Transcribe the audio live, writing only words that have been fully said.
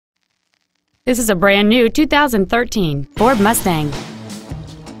This is a brand new 2013 Ford Mustang.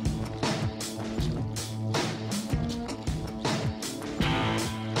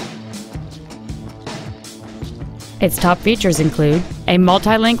 Its top features include a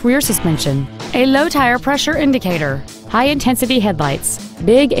multi-link rear suspension, a low tire pressure indicator, high-intensity headlights,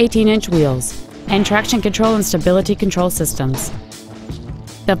 big 18-inch wheels, and traction control and stability control systems.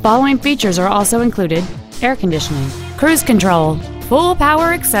 The following features are also included: air conditioning, cruise control, full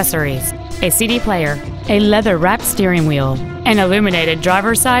power accessories, a CD player, a leather-wrapped steering wheel, an illuminated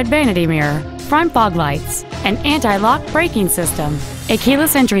driver's side vanity mirror, front fog lights, an anti-lock braking system, a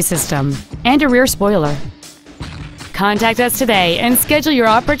keyless entry system, and a rear spoiler. Contact us today and schedule your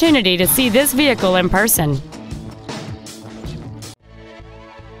opportunity to see this vehicle in person.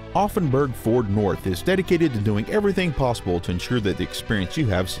 Auffenberg Ford North is dedicated to doing everything possible to ensure that the experience you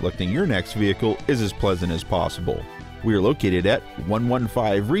have selecting your next vehicle is as pleasant as possible. We are located at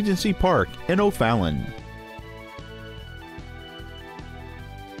 115 Regency Park in O'Fallon.